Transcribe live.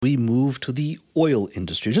move to the oil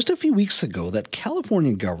industry. Just a few weeks ago, that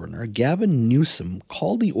California Governor Gavin Newsom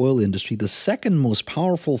called the oil industry the second most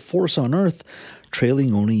powerful force on earth,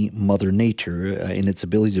 trailing only Mother Nature in its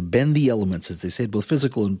ability to bend the elements, as they said, both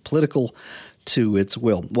physical and political, to its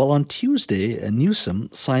will. Well, on Tuesday, Newsom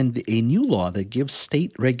signed a new law that gives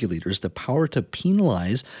state regulators the power to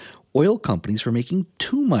penalize oil companies for making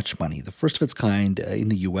too much money, the first of its kind in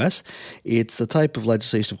the U.S. It's the type of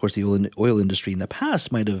legislation, of course, the oil industry in the past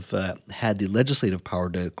might have had the legislative power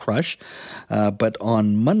to crush. But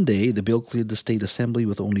on Monday, the bill cleared the state assembly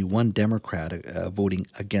with only one Democrat voting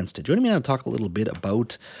against it. Joining me now to talk a little bit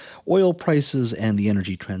about oil prices and the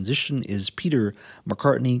energy transition is Peter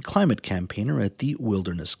McCartney, climate campaigner at the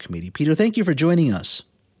Wilderness Committee. Peter, thank you for joining us.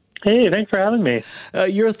 Hey, thanks for having me.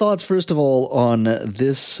 Your thoughts, first of all, on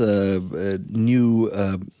this new,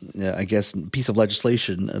 piece of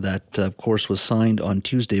legislation that, of course, was signed on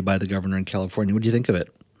Tuesday by the governor in California. What do you think of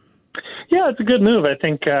it? Yeah, it's a good move. I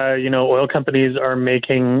think, oil companies are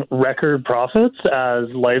making record profits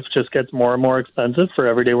as life just gets more and more expensive for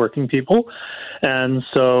everyday working people. And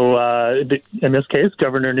so in this case,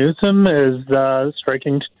 Governor Newsom is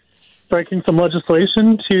striking some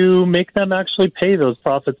legislation to make them actually pay those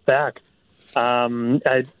profits back.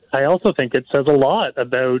 I also think it says a lot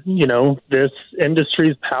about, this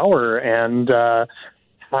industry's power and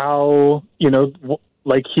how,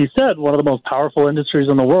 like he said, one of the most powerful industries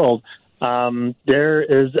in the world. There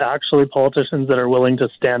is actually politicians that are willing to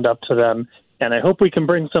stand up to them. And I hope we can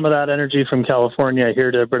bring some of that energy from California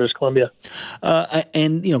here to British Columbia.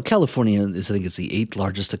 California is, I think, it's the 8th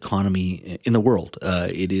largest economy in the world.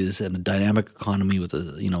 It is a dynamic economy with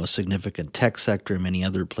a significant tech sector and many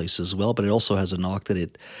other places as well. But it also has a knock that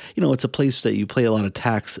it's a place that you pay a lot of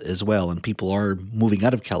tax as well, and people are moving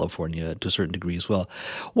out of California to a certain degree as well.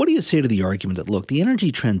 What do you say to the argument that, look, the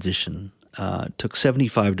energy transition took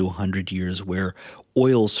 75 to 100 years where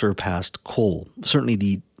oil surpassed coal? Certainly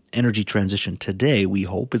the energy transition today, we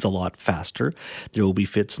hope, is a lot faster. There will be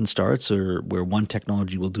fits and starts or where one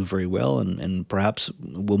technology will do very well and perhaps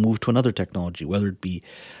we'll move to another technology, whether it be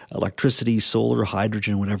electricity, solar,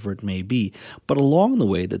 hydrogen, whatever it may be. But along the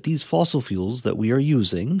way, that these fossil fuels that we are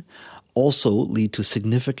using also lead to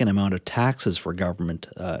significant amount of taxes for government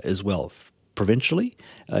as well. Provincially,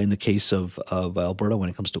 in the case of Alberta when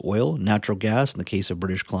it comes to oil, natural gas in the case of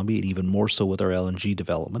British Columbia, and even more so with our LNG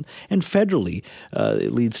development. And federally,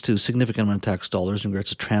 it leads to significant amount of tax dollars in regards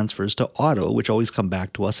to transfers to auto, which always come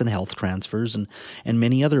back to us, and health transfers and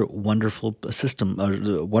many other wonderful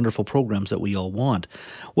wonderful programs that we all want.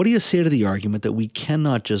 What do you say to the argument that we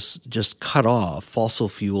cannot just cut off fossil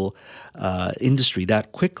fuel industry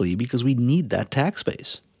that quickly because we need that tax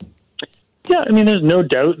base? Yeah, there's no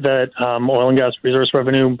doubt that oil and gas resource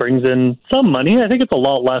revenue brings in some money. I think it's a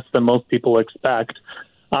lot less than most people expect.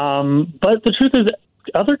 But the truth is,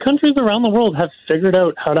 other countries around the world have figured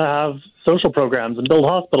out how to have social programs and build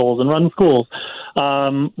hospitals and run schools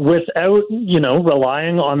without,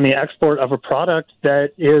 relying on the export of a product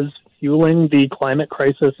that is fueling the climate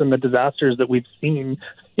crisis and the disasters that we've seen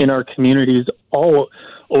in our communities all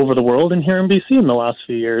over the world and here in BC in the last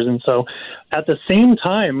few years. And so at the same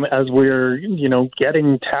time as we're,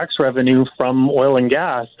 getting tax revenue from oil and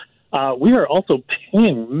gas, we are also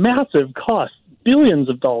paying massive costs, billions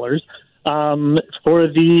of dollars, for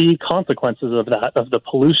the consequences of that, of the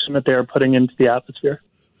pollution that they're putting into the atmosphere.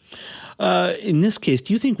 In this case,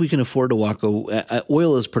 do you think we can afford to walk away?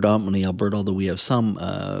 Oil is predominantly Alberta, although we have some,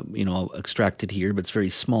 extracted here, but it's very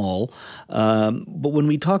small. But when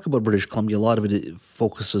we talk about British Columbia, a lot of it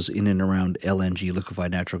focuses in and around LNG,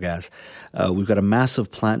 liquefied natural gas. We've got a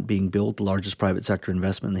massive plant being built, the largest private sector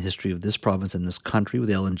investment in the history of this province and this country with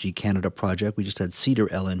the LNG Canada project. We just had Cedar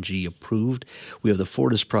LNG approved. We have the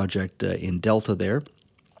Fortis project in Delta there.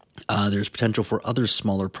 There's potential for other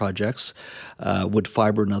smaller projects, wood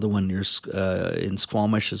fiber, another one near in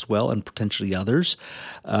Squamish as well, and potentially others.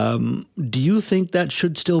 Do you think that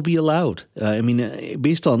should still be allowed?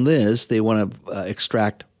 Based on this, they want to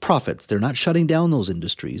extract profits. They're not shutting down those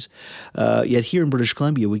industries. Yet here in British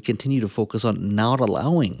Columbia, we continue to focus on not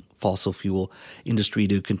allowing fossil fuel industry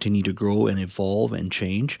to continue to grow and evolve and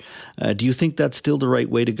change. Do you think that's still the right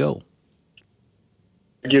way to go?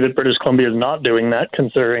 Argue that British Columbia is not doing that,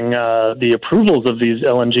 considering the approvals of these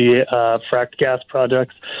LNG fracked gas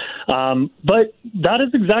projects. But that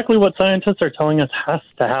is exactly what scientists are telling us has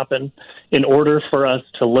to happen in order for us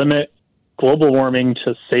to limit global warming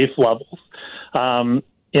to safe levels.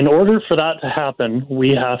 In order for that to happen,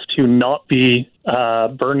 we have to not be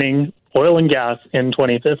burning oil and gas in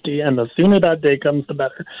 2050, and the sooner that day comes, the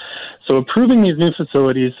better. So approving these new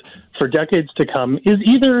facilities for decades to come is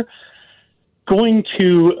either going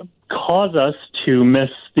to cause us to miss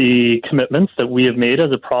the commitments that we have made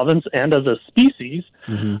as a province and as a species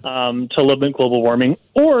to limit global warming,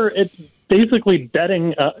 or it's basically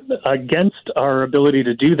betting against our ability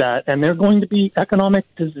to do that, and they're going to be economic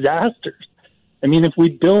disasters. I mean, if we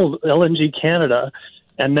build LNG Canada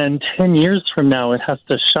and then 10 years from now it has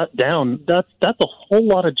to shut down, that's a whole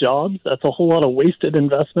lot of jobs, that's a whole lot of wasted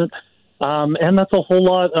investment, and that's a whole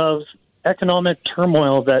lot of economic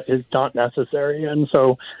turmoil that is not necessary. And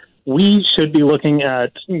so we should be looking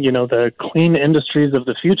at, the clean industries of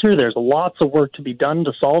the future. There's lots of work to be done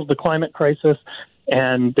to solve the climate crisis,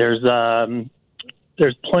 and there's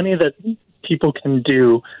plenty that people can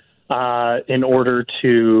do in order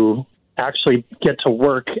to actually get to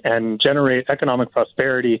work and generate economic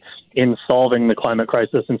prosperity in solving the climate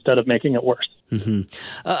crisis instead of making it worse. Mm-hmm.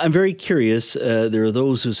 I'm very curious. There are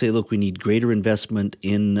those who say, look, we need greater investment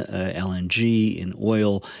in LNG, in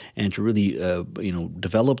oil, and to really,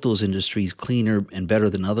 develop those industries cleaner and better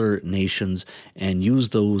than other nations and use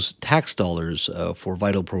those tax dollars for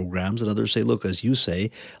vital programs. And others say, look, as you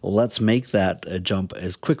say, let's make that jump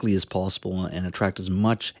as quickly as possible and attract as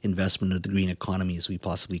much investment into the green economy as we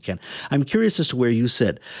possibly can. I'm curious as to where you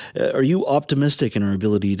sit. Are you optimistic in our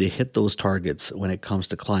ability to hit those targets when it comes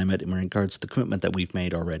to climate in regards to the commitment that we've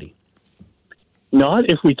made already? Not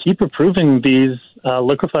if we keep approving these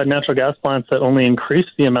liquefied natural gas plants that only increase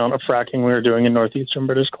the amount of fracking we are doing in northeastern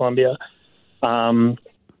British Columbia.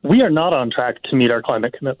 We are not on track to meet our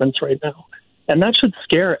climate commitments right now. And that should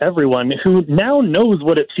scare everyone who now knows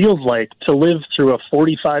what it feels like to live through a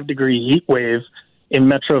 45-degree heat wave in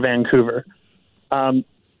Metro Vancouver.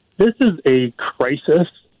 This is a crisis,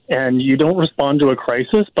 and you don't respond to a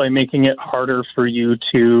crisis by making it harder for you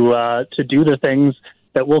to do the things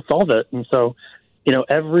that will solve it. And so,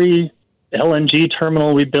 every LNG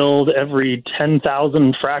terminal we build, every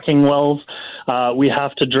 10,000 fracking wells we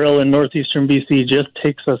have to drill in northeastern BC just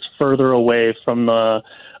takes us further away from the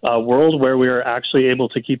world where we are actually able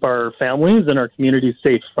to keep our families and our communities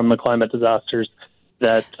safe from the climate disasters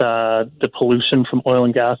that the pollution from oil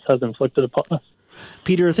and gas has inflicted upon us.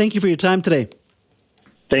 Peter, thank you for your time today.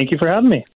 Thank you for having me.